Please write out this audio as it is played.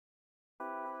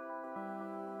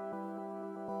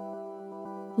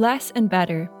Less and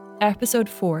Better, Episode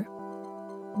 4.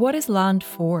 What is land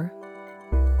for?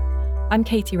 I'm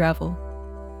Katie Revell.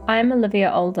 I'm Olivia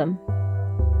Oldham.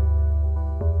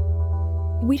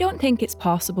 We don't think it's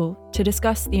possible to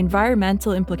discuss the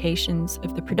environmental implications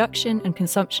of the production and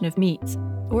consumption of meat,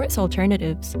 or its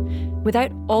alternatives,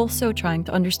 without also trying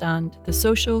to understand the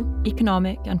social,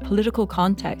 economic, and political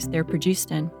context they're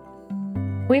produced in.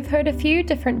 We've heard a few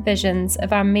different visions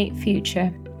of our meat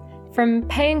future, from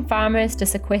paying farmers to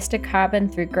sequester carbon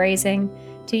through grazing,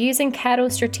 to using cattle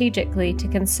strategically to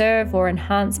conserve or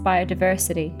enhance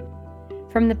biodiversity.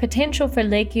 From the potential for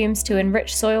legumes to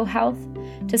enrich soil health,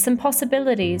 to some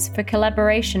possibilities for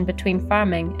collaboration between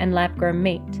farming and lab-grown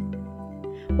meat.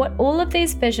 What all of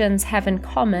these visions have in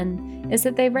common is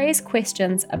that they raise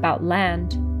questions about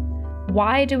land.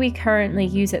 Why do we currently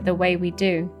use it the way we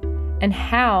do? And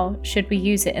how should we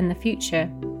use it in the future?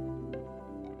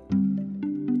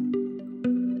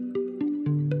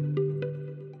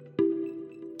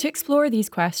 To explore these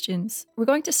questions, we're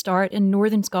going to start in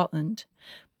northern Scotland,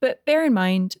 but bear in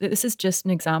mind that this is just an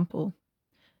example.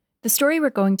 The story we're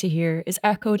going to hear is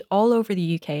echoed all over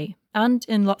the UK and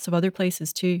in lots of other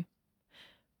places too.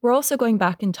 We're also going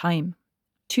back in time,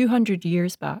 200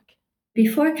 years back.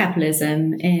 Before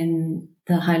capitalism in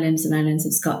the Highlands and Islands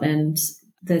of Scotland,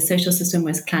 the social system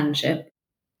was clanship.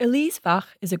 Elise Vach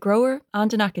is a grower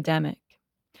and an academic.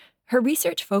 Her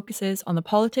research focuses on the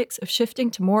politics of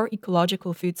shifting to more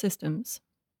ecological food systems.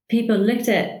 People looked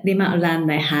at the amount of land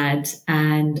they had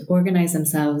and organised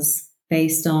themselves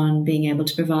based on being able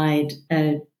to provide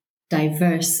a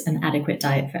diverse and adequate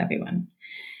diet for everyone.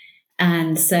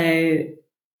 And so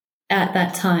at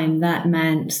that time, that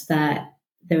meant that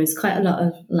there was quite a lot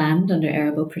of land under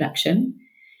arable production.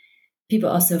 People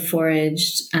also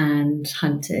foraged and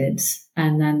hunted,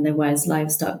 and then there was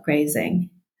livestock grazing.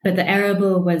 But the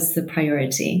arable was the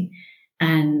priority,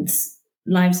 and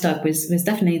livestock was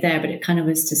definitely there, but it kind of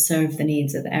was to serve the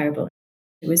needs of the arable.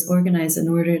 It was organised in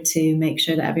order to make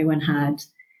sure that everyone had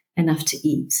enough to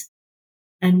eat.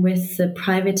 And with the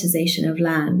privatisation of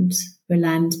land, where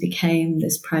land became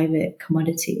this private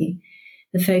commodity,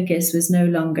 the focus was no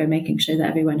longer making sure that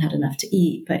everyone had enough to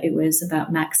eat, but it was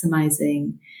about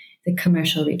maximising the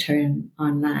commercial return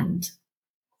on land.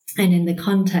 And in the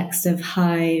context of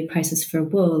high prices for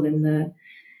wool in the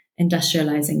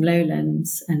industrialising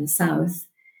lowlands and the south,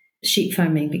 sheep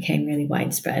farming became really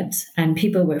widespread and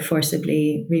people were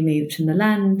forcibly removed from the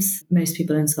land. Most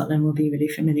people in Scotland will be really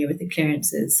familiar with the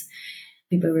clearances.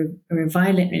 People were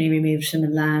violently removed from the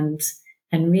land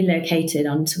and relocated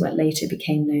onto what later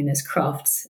became known as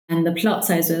crofts. And the plot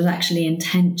size was actually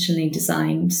intentionally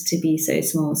designed to be so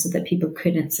small so that people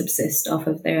couldn't subsist off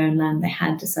of their own land. They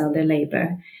had to sell their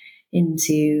labour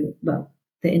into,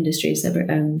 the industries that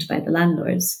were owned by the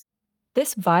landlords.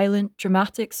 This violent,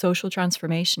 dramatic social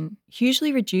transformation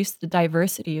hugely reduced the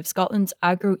diversity of Scotland's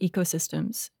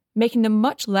agro-ecosystems, making them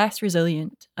much less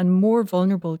resilient and more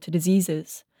vulnerable to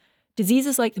diseases.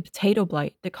 Diseases like the potato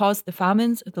blight that caused the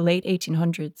famines of the late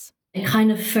 1800s. It kind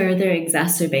of further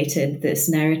exacerbated this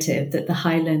narrative that the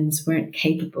Highlands weren't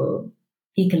capable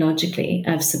ecologically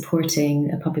of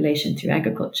supporting a population through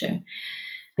agriculture.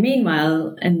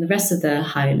 Meanwhile, in the rest of the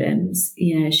Highlands,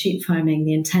 sheep farming,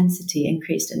 the intensity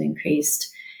increased and increased.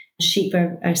 Sheep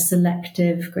are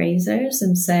selective grazers,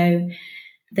 and so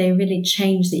they really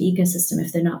change the ecosystem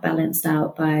if they're not balanced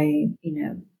out by,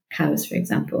 cows, for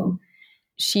example.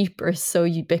 Sheep are so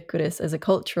ubiquitous as a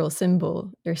cultural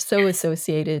symbol. They're so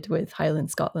associated with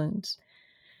Highland Scotland.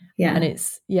 Yeah. And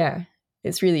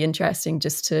it's really interesting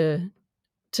just to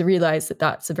realise that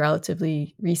that's a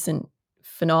relatively recent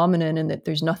phenomenon and that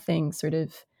there's nothing sort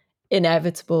of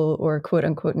inevitable or quote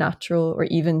unquote natural or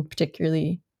even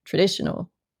particularly traditional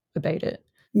about it.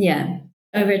 Yeah.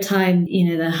 Over time,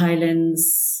 the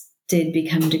Highlands did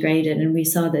become degraded and we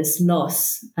saw this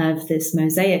loss of this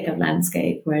mosaic of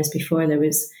landscape, whereas before there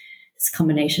was this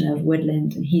combination of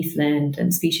woodland and heathland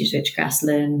and species-rich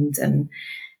grassland and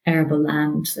arable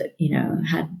land that,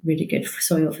 had really good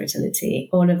soil fertility.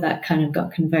 All of that kind of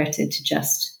got converted to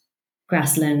just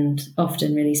grassland,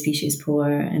 often really species poor,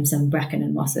 and some bracken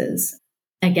and mosses.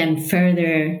 Again,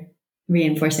 further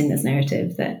reinforcing this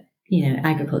narrative that,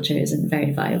 agriculture isn't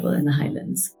very viable in the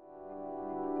Highlands.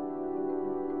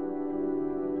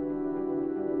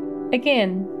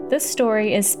 Again, this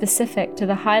story is specific to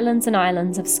the Highlands and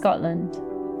Islands of Scotland,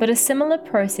 but a similar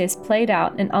process played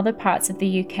out in other parts of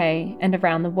the UK and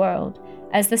around the world,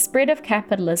 as the spread of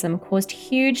capitalism caused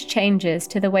huge changes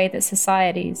to the way that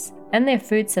societies and their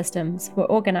food systems were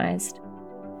organised.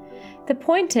 The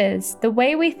point is, the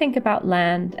way we think about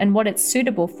land and what it's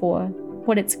suitable for,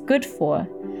 what it's good for,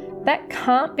 that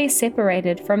can't be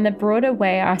separated from the broader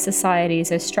way our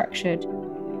societies are structured.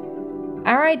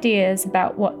 Our ideas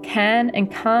about what can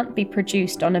and can't be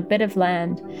produced on a bit of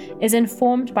land is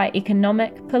informed by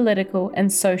economic, political,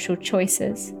 and social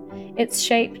choices. It's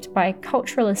shaped by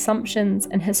cultural assumptions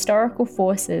and historical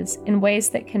forces in ways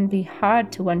that can be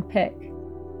hard to unpick.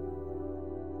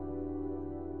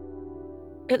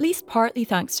 At least partly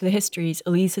thanks to the histories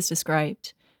Elise has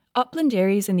described, upland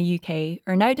areas in the UK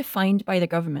are now defined by the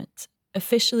government,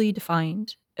 officially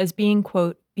defined, as being,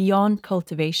 quote, beyond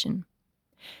cultivation.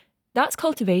 That's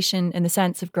cultivation in the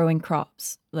sense of growing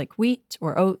crops, like wheat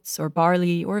or oats or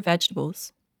barley or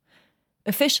vegetables.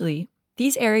 Officially,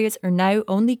 these areas are now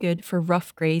only good for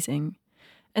rough grazing,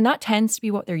 and that tends to be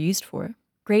what they're used for,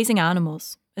 grazing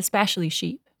animals, especially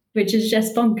sheep. Which is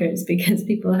just bonkers because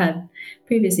people have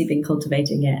previously been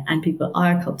cultivating it and people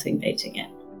are cultivating it.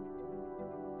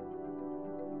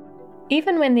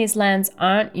 Even when these lands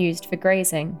aren't used for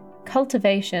grazing,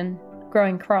 cultivation,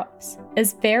 growing crops,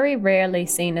 is very rarely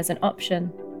seen as an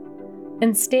option.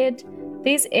 Instead,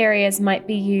 these areas might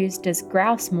be used as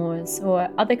grouse moors or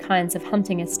other kinds of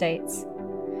hunting estates.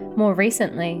 More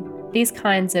recently, these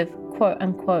kinds of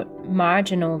quote-unquote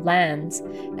marginal lands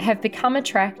have become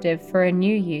attractive for a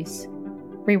new use,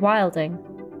 rewilding.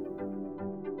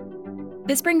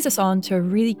 This brings us on to a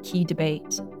really key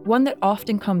debate, one that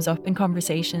often comes up in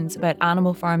conversations about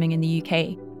animal farming in the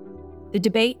UK. The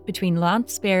debate between land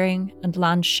sparing and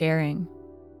land sharing.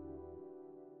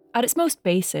 At its most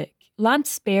basic, land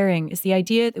sparing is the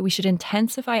idea that we should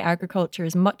intensify agriculture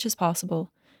as much as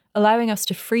possible, allowing us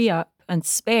to free up and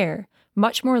spare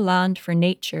much more land for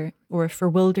nature or for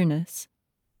wilderness.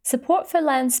 Support for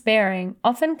land sparing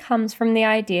often comes from the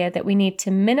idea that we need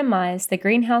to minimize the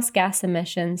greenhouse gas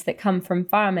emissions that come from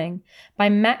farming by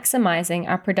maximizing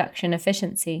our production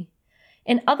efficiency.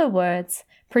 In other words,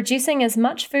 producing as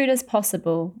much food as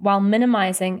possible while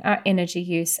minimizing our energy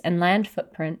use and land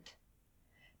footprint.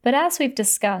 But as we've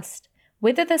discussed,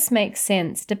 whether this makes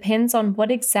sense depends on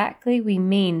what exactly we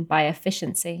mean by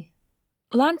efficiency.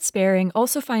 Land sparing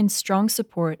also finds strong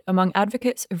support among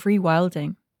advocates of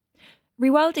rewilding.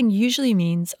 Rewilding usually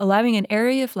means allowing an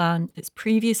area of land that's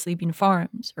previously been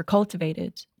farmed or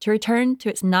cultivated to return to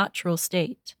its natural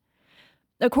state.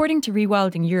 According to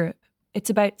Rewilding Europe, it's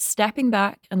about stepping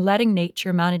back and letting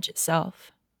nature manage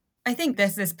itself. I think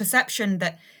there's this perception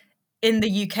that in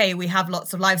the UK we have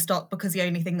lots of livestock because the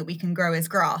only thing that we can grow is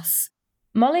grass.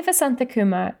 Molly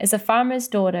Vasantakumar is a farmer's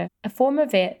daughter, a former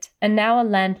vet, and now a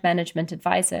land management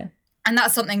advisor. And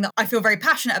that's something that I feel very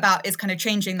passionate about, is kind of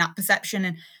changing that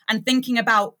perception and thinking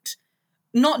about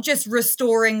not just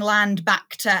restoring land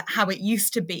back to how it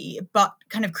used to be, but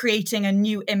kind of creating a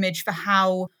new image for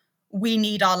how we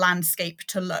need our landscape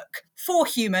to look for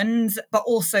humans, but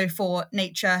also for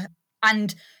nature.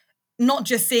 And not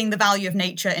just seeing the value of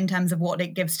nature in terms of what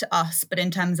it gives to us, but in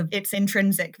terms of its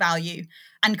intrinsic value,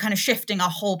 and kind of shifting our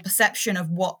whole perception of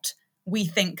what we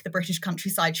think the British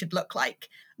countryside should look like.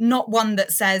 Not one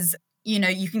that says, you know,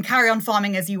 you can carry on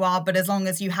farming as you are, but as long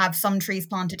as you have some trees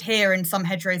planted here and some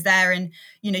hedgerows there and,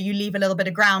 you know, you leave a little bit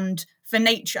of ground for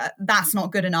nature, that's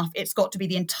not good enough. It's got to be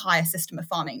the entire system of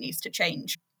farming needs to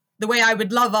change. The way I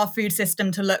would love our food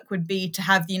system to look would be to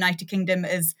have the United Kingdom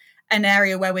as an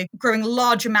area where we're growing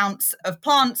large amounts of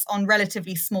plants on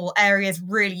relatively small areas,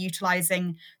 really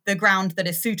utilising the ground that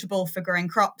is suitable for growing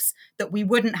crops, that we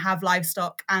wouldn't have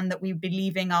livestock, and that we'd be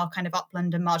leaving our kind of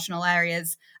upland and marginal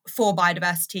areas for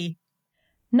biodiversity.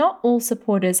 Not all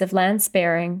supporters of land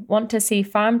sparing want to see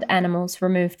farmed animals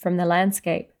removed from the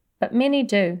landscape, but many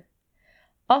do.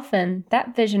 Often,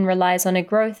 that vision relies on a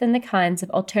growth in the kinds of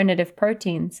alternative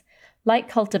proteins, like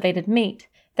cultivated meat,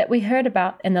 that we heard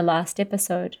about in the last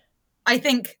episode. I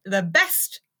think the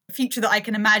best future that I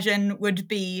can imagine would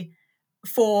be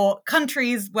for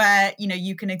countries where, you know,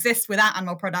 you can exist without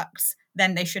animal products,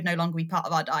 then they should no longer be part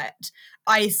of our diet.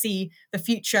 I see the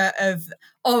future of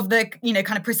the, you know,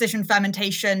 kind of precision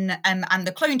fermentation and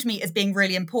the cloned meat as being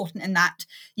really important in that.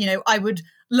 You know, I would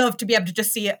love to be able to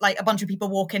just see it like a bunch of people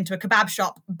walk into a kebab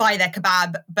shop, buy their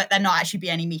kebab, but there not actually be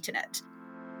any meat in it.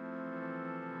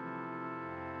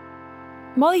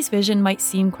 Molly's vision might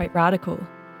seem quite radical,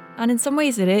 and in some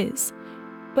ways it is.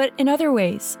 But in other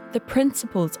ways, the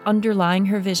principles underlying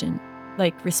her vision,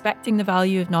 like respecting the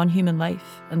value of non-human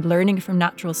life and learning from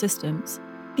natural systems,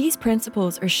 these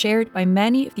principles are shared by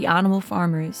many of the animal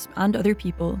farmers and other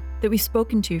people that we've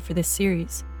spoken to for this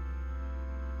series.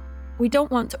 We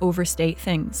don't want to overstate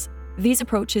things. These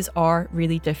approaches are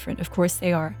really different, of course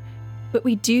they are, but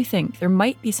we do think there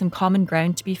might be some common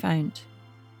ground to be found.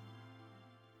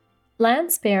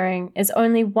 Land sparing is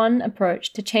only one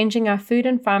approach to changing our food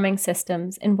and farming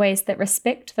systems in ways that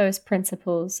respect those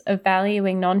principles of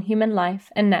valuing non-human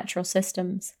life and natural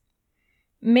systems.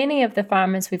 Many of the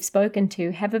farmers we've spoken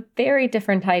to have a very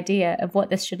different idea of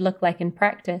what this should look like in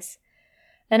practice,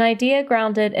 an idea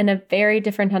grounded in a very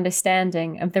different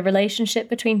understanding of the relationship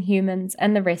between humans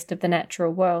and the rest of the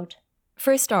natural world.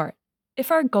 For a start,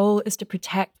 if our goal is to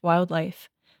protect wildlife,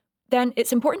 then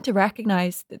it's important to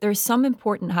recognise that there are some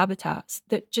important habitats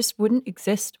that just wouldn't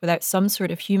exist without some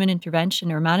sort of human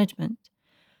intervention or management.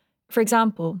 For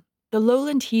example, the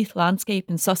lowland heath landscape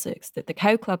in Sussex that the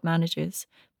Cow Club manages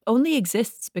only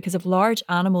exists because of large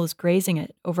animals grazing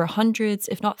it over hundreds,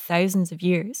 if not thousands of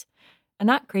years, and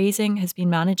that grazing has been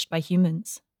managed by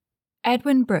humans.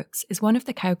 Edwin Brooks is one of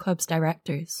the Cow Club's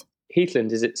directors.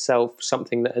 Heathland is itself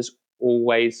something that has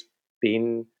always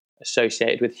been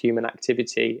associated with human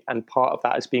activity, and part of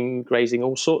that has been grazing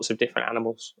all sorts of different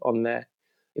animals on there.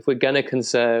 If we're going to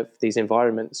conserve these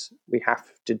environments, we have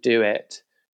to do it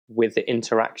with the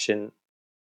interaction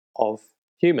of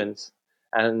humans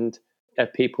and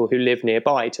of people who live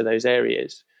nearby to those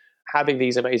areas. Having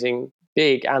these amazing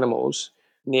big animals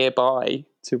nearby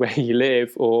to where you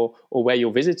live or where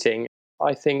you're visiting,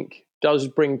 I think does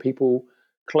bring people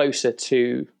closer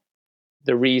to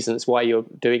the reasons why you're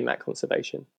doing that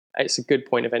conservation. It's a good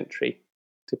point of entry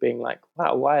to being like,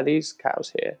 wow, why are these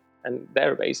cows here? And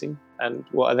they're amazing. And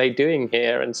what are they doing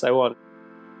here? And so on.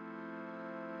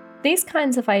 These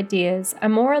kinds of ideas are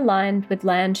more aligned with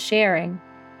land sharing.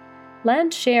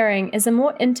 Land sharing is a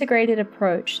more integrated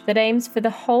approach that aims for the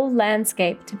whole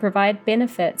landscape to provide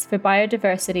benefits for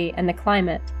biodiversity and the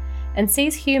climate, and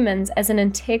sees humans as an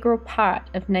integral part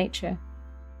of nature.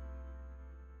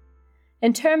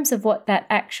 In terms of what that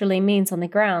actually means on the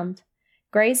ground,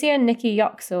 grazier Nikki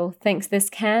Yoxall thinks this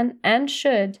can and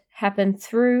should happen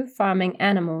through farming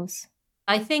animals.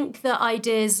 I think the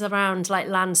ideas around like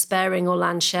land sparing or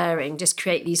land sharing just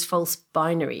create these false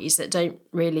binaries that don't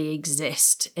really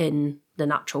exist in the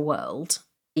natural world.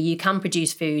 You can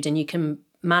produce food and you can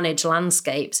manage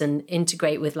landscapes and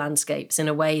integrate with landscapes in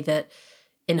a way that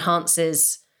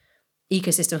enhances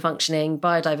ecosystem functioning,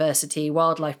 biodiversity,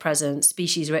 wildlife presence,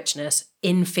 species richness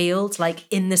in fields, like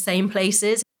in the same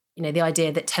places. You know, the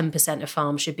idea that 10% of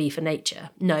farm should be for nature.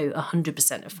 No,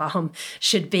 100% of farm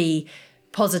should be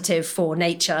positive for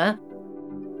nature.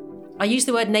 I use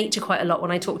the word nature quite a lot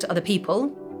when I talk to other people,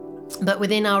 but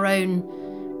within our own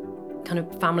kind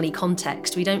of family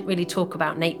context, we don't really talk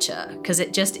about nature because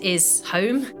it just is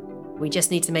home. We just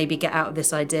need to maybe get out of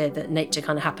this idea that nature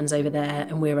kind of happens over there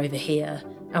and we're over here,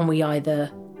 and we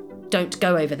either don't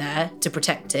go over there to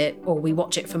protect it, or we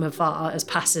watch it from afar as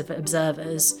passive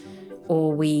observers,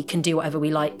 or we can do whatever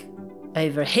we like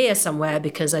over here somewhere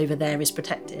because over there is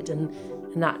protected. And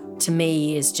that, to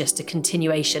me, is just a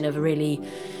continuation of really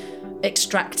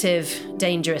extractive,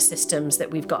 dangerous systems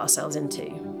that we've got ourselves into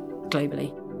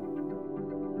globally.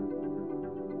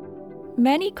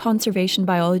 Many conservation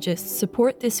biologists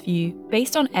support this view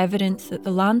based on evidence that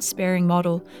the land sparing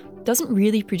model doesn't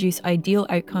really produce ideal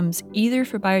outcomes either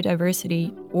for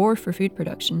biodiversity or for food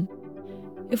production.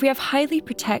 If we have highly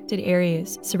protected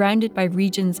areas surrounded by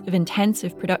regions of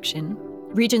intensive production,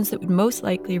 regions that would most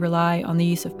likely rely on the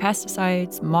use of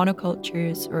pesticides,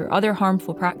 monocultures, or other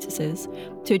harmful practices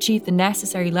to achieve the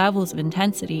necessary levels of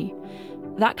intensity,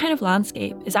 that kind of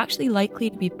landscape is actually likely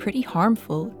to be pretty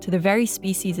harmful to the very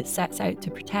species it sets out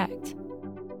to protect.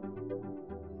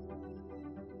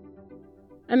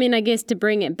 I mean, I guess to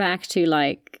bring it back to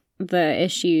like the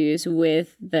issues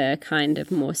with the kind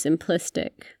of more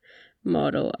simplistic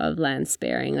model of land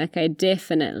sparing, like I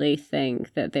definitely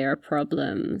think that there are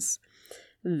problems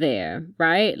there,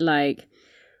 right? Like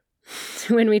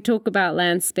when we talk about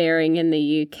land sparing in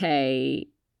the UK,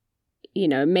 you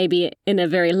know, maybe in a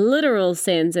very literal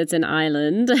sense, it's an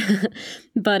island,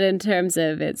 but in terms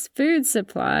of its food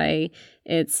supply,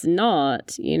 it's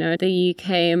not. You know, the UK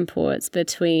imports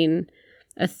between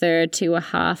a third to a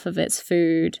half of its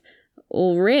food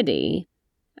already.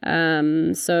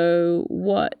 So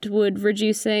what would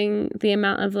reducing the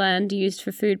amount of land used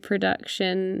for food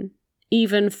production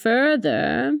even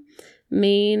further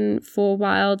mean for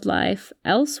wildlife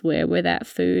elsewhere where that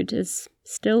food is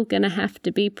still going to have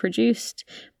to be produced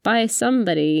by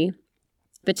somebody?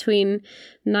 Between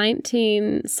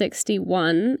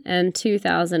 1961 and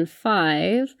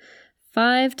 2005,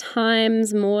 5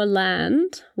 times more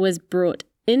land was brought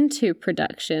into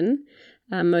production,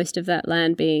 most of that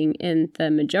land being in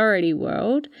the majority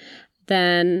world,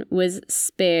 than was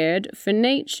spared for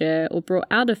nature or brought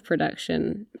out of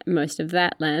production, most of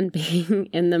that land being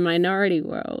in the minority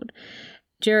world.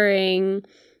 During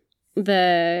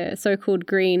the so-called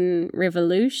Green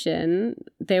Revolution,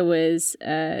 there was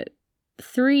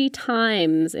 3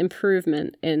 times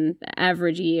improvement in the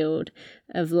average yield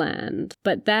of land.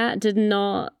 But that did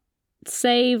not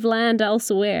save land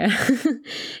elsewhere.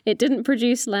 It didn't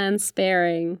produce land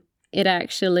sparing. It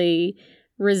actually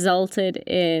resulted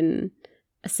in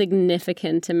a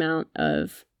significant amount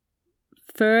of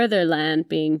further land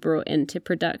being brought into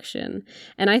production.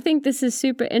 And I think this is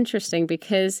super interesting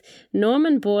because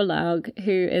Norman Borlaug,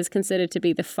 who is considered to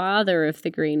be the father of the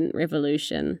Green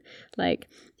Revolution, like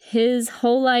his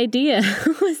whole idea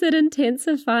was that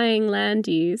intensifying land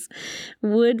use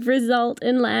would result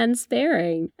in land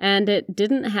sparing. And it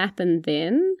didn't happen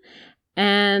then.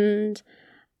 And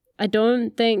I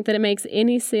don't think that it makes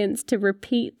any sense to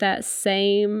repeat that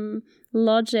same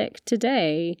logic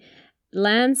today.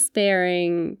 Land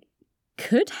sparing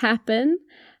could happen,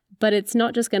 but it's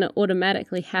not just going to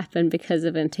automatically happen because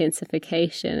of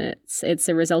intensification. It's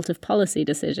a result of policy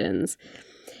decisions.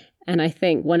 And I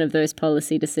think one of those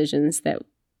policy decisions that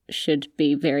should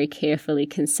be very carefully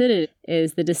considered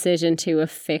is the decision to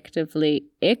effectively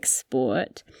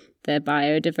export the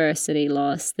biodiversity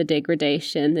loss, the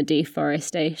degradation, the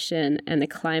deforestation, and the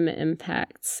climate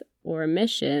impacts or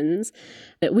emissions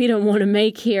that we don't want to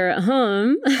make here at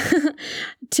home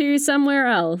to somewhere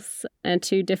else and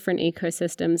to different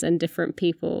ecosystems and different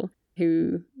people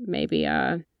who maybe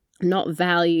are not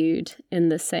valued in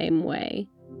the same way.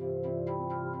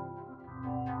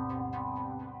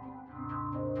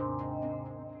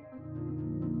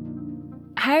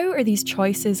 How are these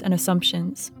choices and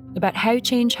assumptions about how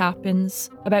change happens,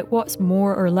 about what's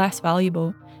more or less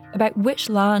valuable, about which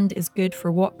land is good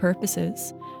for what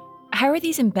purposes, how are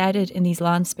these embedded in these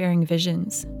land-sparing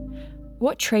visions?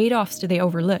 What trade-offs do they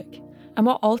overlook? And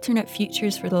what alternate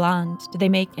futures for the land do they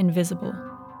make invisible?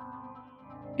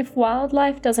 If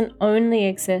wildlife doesn't only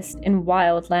exist in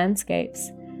wild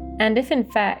landscapes, and if in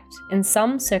fact, in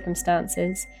some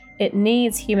circumstances, it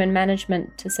needs human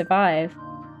management to survive,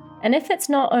 and if it's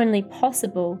not only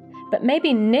possible, but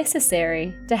maybe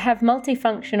necessary to have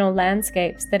multifunctional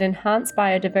landscapes that enhance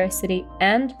biodiversity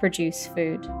and produce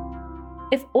food,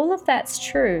 if all of that's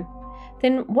true,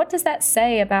 then what does that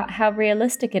say about how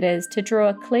realistic it is to draw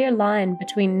a clear line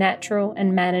between natural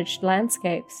and managed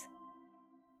landscapes?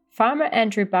 Farmer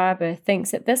Andrew Barber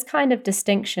thinks that this kind of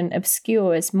distinction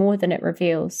obscures more than it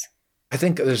reveals. I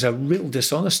think there's a real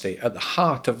dishonesty at the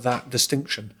heart of that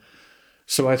distinction.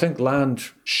 So I think land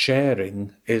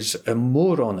sharing is a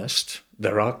more honest.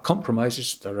 There are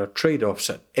compromises, there are trade-offs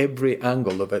at every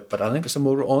angle of it, but I think it's a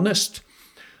more honest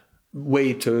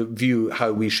way to view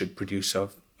how we should produce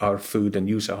our food and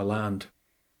use our land.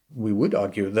 We would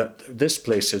argue that this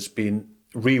place has been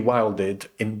rewilded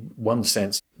in one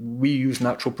sense. We use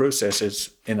natural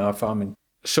processes in our farming.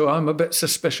 So I'm a bit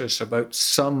suspicious about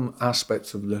some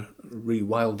aspects of the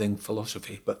rewilding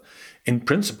philosophy. But in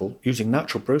principle, using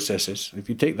natural processes, if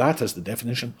you take that as the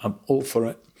definition, I'm all for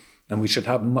it. And we should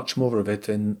have much more of it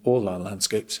in all our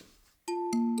landscapes.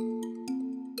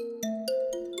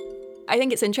 I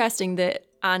think it's interesting that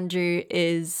Andrew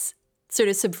is sort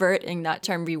of subverting that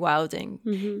term rewilding.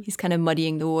 Mm-hmm. He's kind of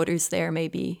muddying the waters there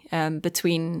maybe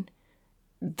between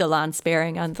the land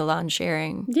sparing and the land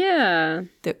sharing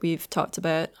that we've talked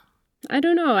about. I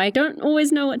don't know. I don't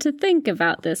always know what to think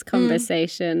about this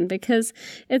conversation because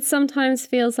it sometimes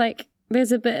feels like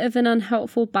there's a bit of an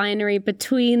unhelpful binary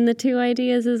between the two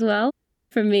ideas as well.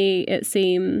 For me, it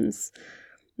seems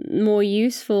more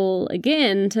useful,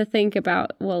 again, to think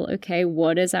about, well, okay,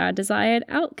 what is our desired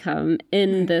outcome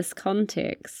in this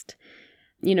context?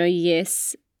 You know,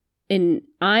 yes, in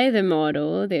either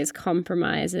model, there's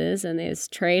compromises and there's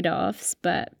trade-offs,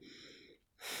 but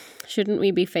shouldn't we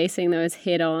be facing those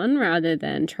head on rather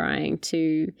than trying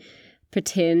to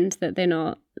pretend that they're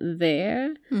not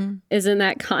there? Isn't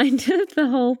that kind of the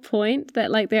whole point?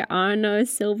 That like there are no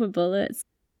silver bullets?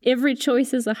 Every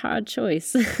choice is a hard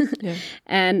choice. Yeah.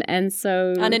 And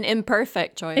so... And an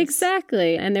imperfect choice.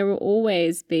 Exactly. And there will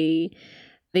always be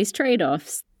these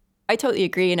trade-offs. I totally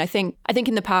agree. And I think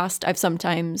in the past, I've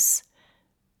sometimes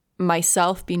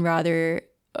myself been rather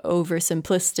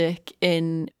oversimplistic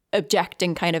in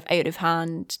objecting kind of out of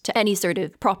hand to any sort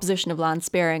of proposition of land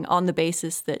sparing on the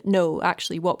basis that, no,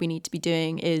 actually what we need to be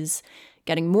doing is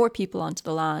getting more people onto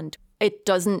the land. It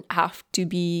doesn't have to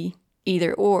be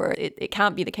either or. It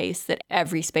can't be the case that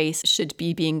every space should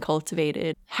be being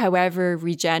cultivated. However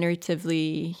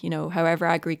regeneratively, you know, however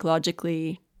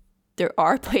agroecologically, there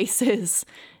are places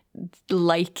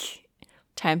like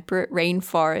temperate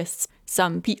rainforests,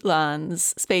 some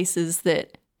peatlands, spaces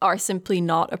that are simply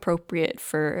not appropriate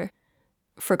for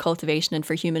for cultivation and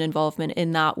for human involvement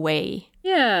in that way.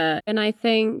 Yeah, and I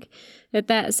think that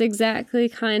that's exactly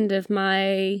kind of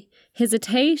my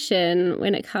hesitation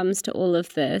when it comes to all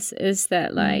of this, is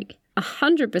that like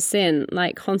 100%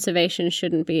 like conservation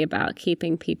shouldn't be about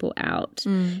keeping people out.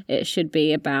 It should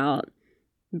be about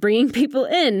bringing people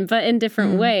in, but in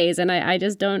different ways. And I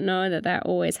just don't know that that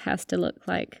always has to look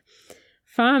like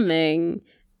farming.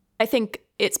 I think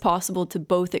it's possible to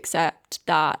both accept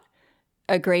that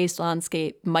a grazed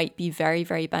landscape might be very,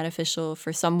 very beneficial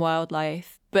for some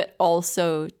wildlife, but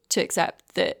also to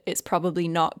accept that it's probably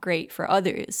not great for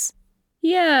others.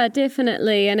 Yeah,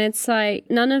 definitely. And it's like,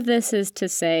 none of this is to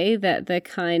say that the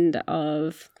kind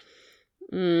of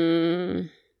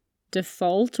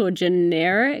default or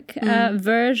generic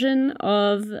version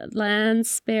of land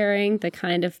sparing, the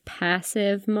kind of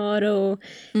passive model,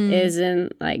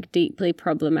 isn't like deeply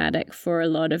problematic for a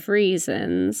lot of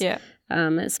reasons. Yeah.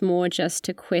 It's more just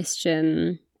to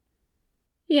question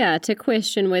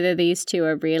whether these two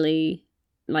are really,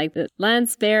 like the land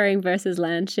sparing versus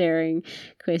land sharing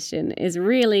question is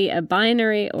really a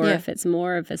binary, or if it's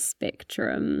more of a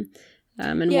spectrum,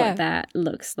 and what that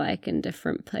looks like in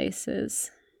different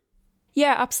places.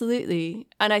 Yeah, absolutely.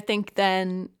 And I think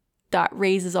then that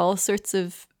raises all sorts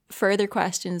of further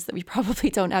questions that we probably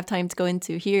don't have time to go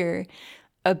into here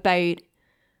about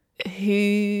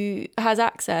who has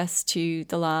access to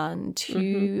the land,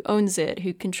 who owns it,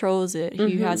 who controls it,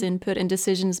 who has input and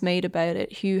decisions made about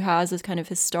it, who has this kind of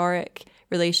historic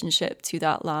relationship to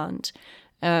that land,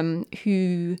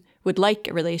 who would like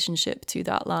a relationship to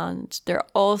that land. There are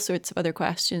all sorts of other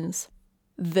questions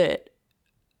that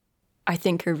I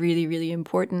think are really, really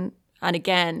important. And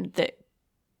again, that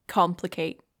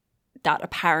complicate that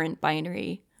apparent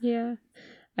binary. Yeah.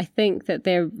 I think that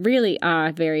there really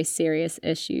are very serious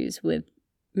issues with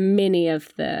many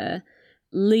of the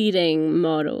leading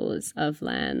models of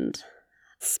land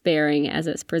sparing as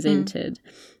it's presented.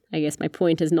 I guess my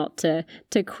point is not to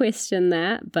question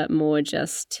that, but more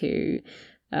just to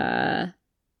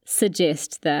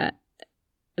suggest that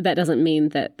that doesn't mean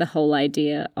that the whole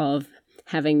idea of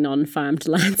having non-farmed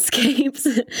landscapes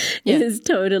is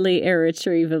totally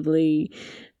irretrievably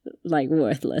like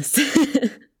worthless.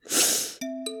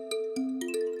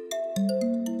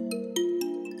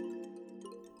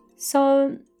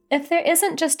 So, if there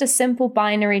isn't just a simple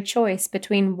binary choice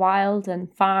between wild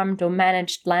and farmed or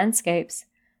managed landscapes,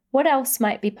 what else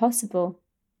might be possible?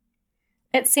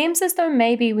 It seems as though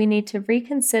maybe we need to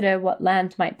reconsider what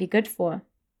land might be good for.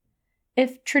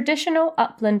 If traditional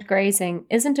upland grazing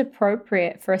isn't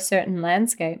appropriate for a certain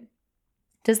landscape,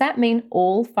 does that mean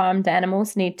all farmed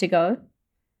animals need to go?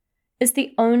 Is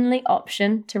the only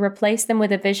option to replace them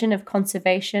with a vision of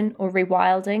conservation or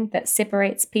rewilding that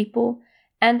separates people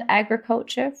and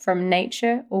agriculture from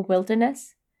nature or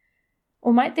wilderness?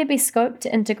 Or might there be scope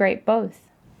to integrate both?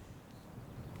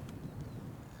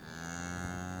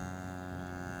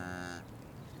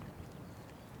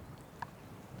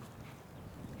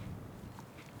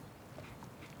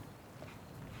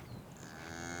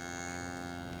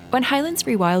 When Highlands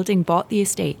Rewilding bought the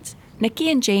estate,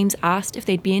 Nikki and James asked if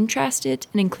they'd be interested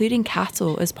in including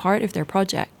cattle as part of their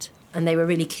project. And they were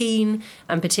really keen,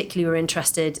 and particularly were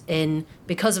interested in,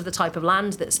 because of the type of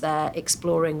land that's there,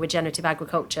 exploring regenerative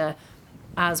agriculture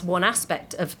as one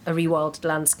aspect of a rewilded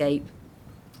landscape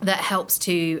that helps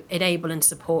to enable and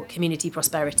support community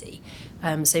prosperity.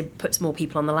 So puts more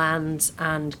people on the land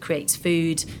and creates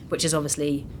food, which is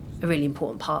obviously a really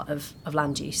important part of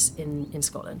land use in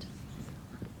Scotland.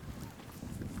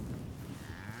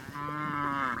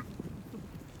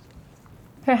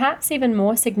 Perhaps even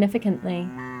more significantly,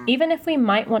 even if we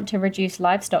might want to reduce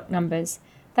livestock numbers,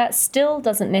 that still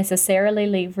doesn't necessarily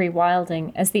leave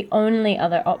rewilding as the only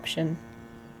other option.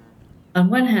 On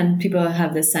one hand, people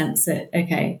have this sense that,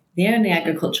 okay, the only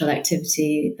agricultural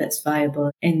activity that's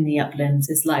viable in the uplands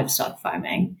is livestock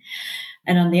farming.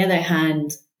 And on the other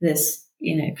hand, this,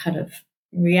 kind of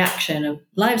reaction of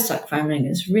livestock farming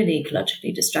is really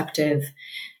ecologically destructive.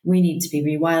 We need to be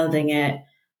rewilding it,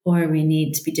 or we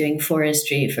need to be doing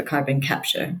forestry for carbon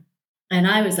capture. And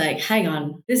I was like, hang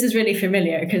on, this is really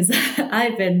familiar, because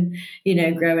I've been,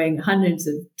 growing hundreds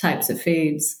of types of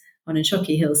foods on a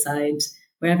chalky hillside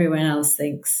where everyone else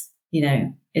thinks,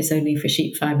 it's only for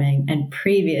sheep farming. And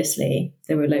previously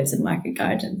there were loads of market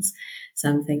gardens. So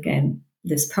I'm thinking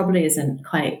this probably isn't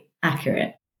quite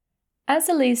accurate. As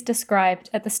Elise described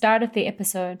at the start of the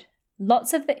episode,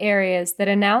 lots of the areas that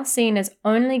are now seen as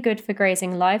only good for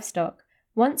grazing livestock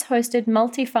once hosted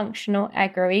multifunctional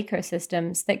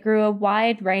agroecosystems that grew a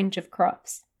wide range of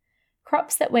crops.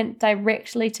 Crops that went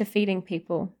directly to feeding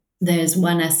people, There's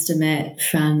one estimate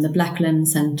from the Blackland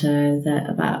Centre that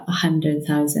about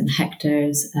 100,000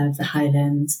 hectares of the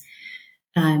highlands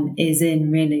is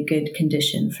in really good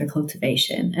condition for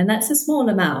cultivation. And that's a small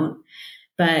amount,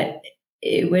 but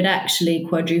it would actually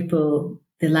quadruple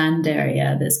the land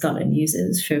area that Scotland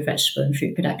uses for vegetable and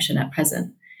fruit production at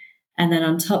present. And then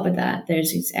on top of that,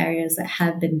 there's these areas that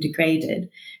have been degraded.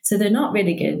 So they're not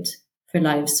really good for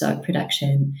livestock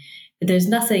production. There's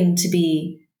nothing to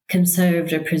be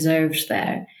conserved or preserved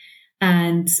there.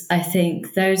 And I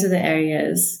think those are the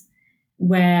areas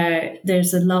where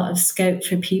there's a lot of scope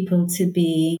for people to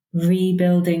be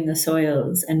rebuilding the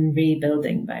soils and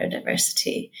rebuilding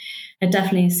biodiversity. I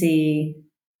definitely see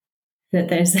that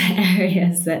there's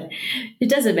areas that it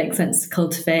doesn't make sense to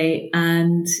cultivate.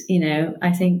 And,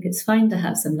 I think it's fine to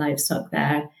have some livestock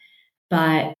there.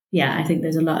 But yeah, I think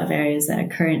there's a lot of areas that are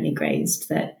currently grazed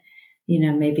that,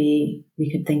 maybe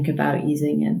we could think about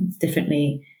using it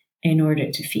differently in order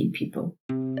to feed people.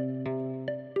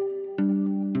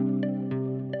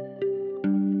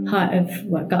 Part of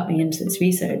what got me into this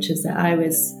research is that I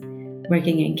was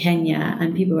working in Kenya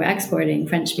and people were exporting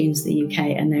French beans to the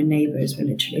UK and their neighbours were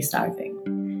literally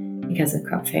starving because of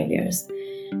crop failures.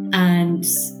 And,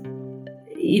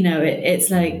 it's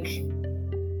like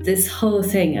this whole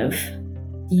thing of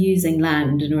using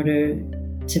land in order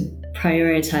to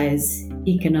prioritise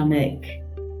economic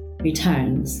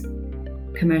returns,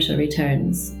 commercial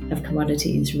returns of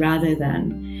commodities, rather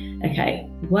than, okay,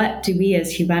 what do we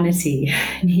as humanity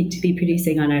need to be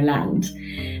producing on our land?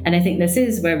 And I think this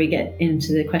is where we get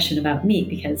into the question about meat,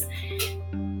 because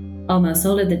almost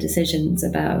all of the decisions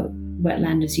about what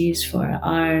land is used for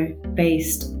are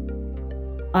based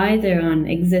either on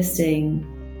existing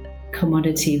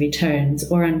commodity returns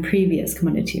or on previous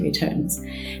commodity returns.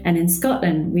 And in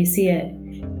Scotland, we see it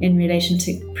in relation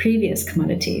to previous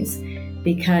commodities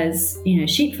because,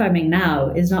 sheep farming now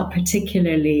is not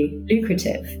particularly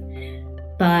lucrative.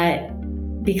 But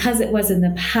because it was in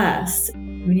the past,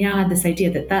 we now have this idea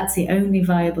that that's the only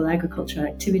viable agricultural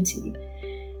activity.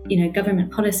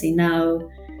 Government policy now,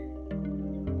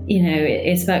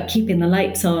 it's about keeping the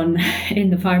lights on in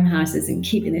the farmhouses and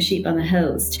keeping the sheep on the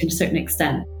hills to a certain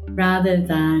extent, rather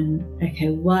than, okay,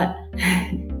 what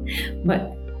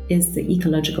is the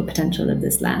ecological potential of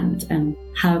this land and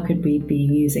how could we be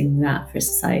using that for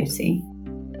society?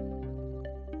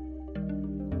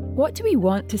 What do we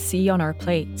want to see on our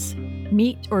plates?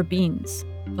 Meat or beans?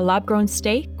 A lab-grown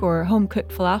steak or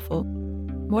home-cooked falafel?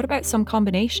 What about some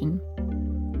combination?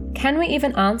 Can we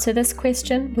even answer this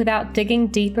question without digging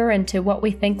deeper into what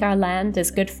we think our land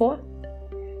is good for?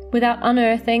 Without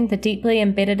unearthing the deeply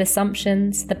embedded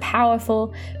assumptions, the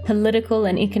powerful political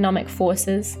and economic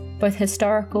forces, both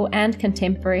historical and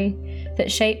contemporary, that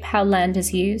shape how land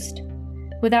is used?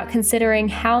 Without considering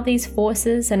how these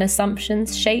forces and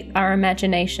assumptions shape our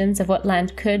imaginations of what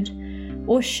land could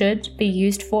or should be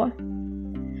used for?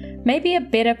 Maybe a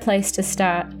better place to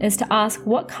start is to ask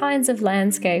what kinds of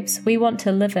landscapes we want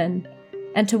to live in,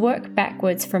 and to work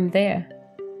backwards from there.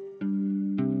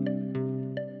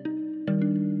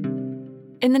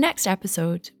 In the next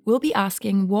episode, we'll be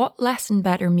asking what less and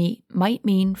better meat might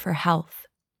mean for health,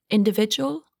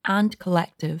 individual and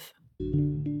collective.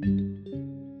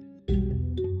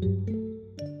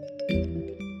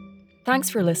 Thanks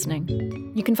for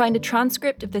listening. You can find a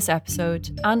transcript of this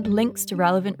episode and links to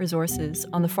relevant resources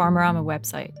on the Farmerama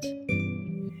website.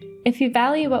 If you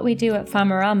value what we do at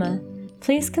Farmerama,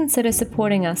 please consider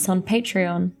supporting us on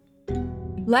Patreon.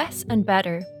 Less and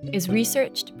Better is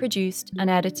researched, produced and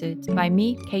edited by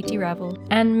me, Katie Revell,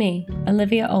 and me,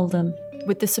 Olivia Oldham,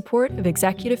 with the support of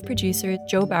executive producer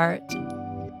Joe Barrett.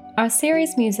 Our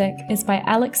series music is by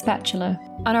Alex Batchelor,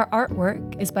 and our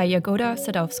artwork is by Jagoda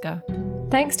Sadowska.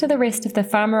 Thanks to the rest of the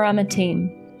Farmerama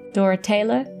team, Dora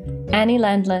Taylor, Annie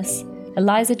Landless,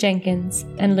 Eliza Jenkins,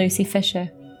 and Lucy Fisher.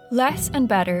 Less and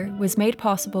Better was made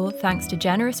possible thanks to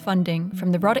generous funding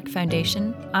from the Roddick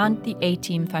Foundation and the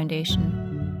A-Team Foundation.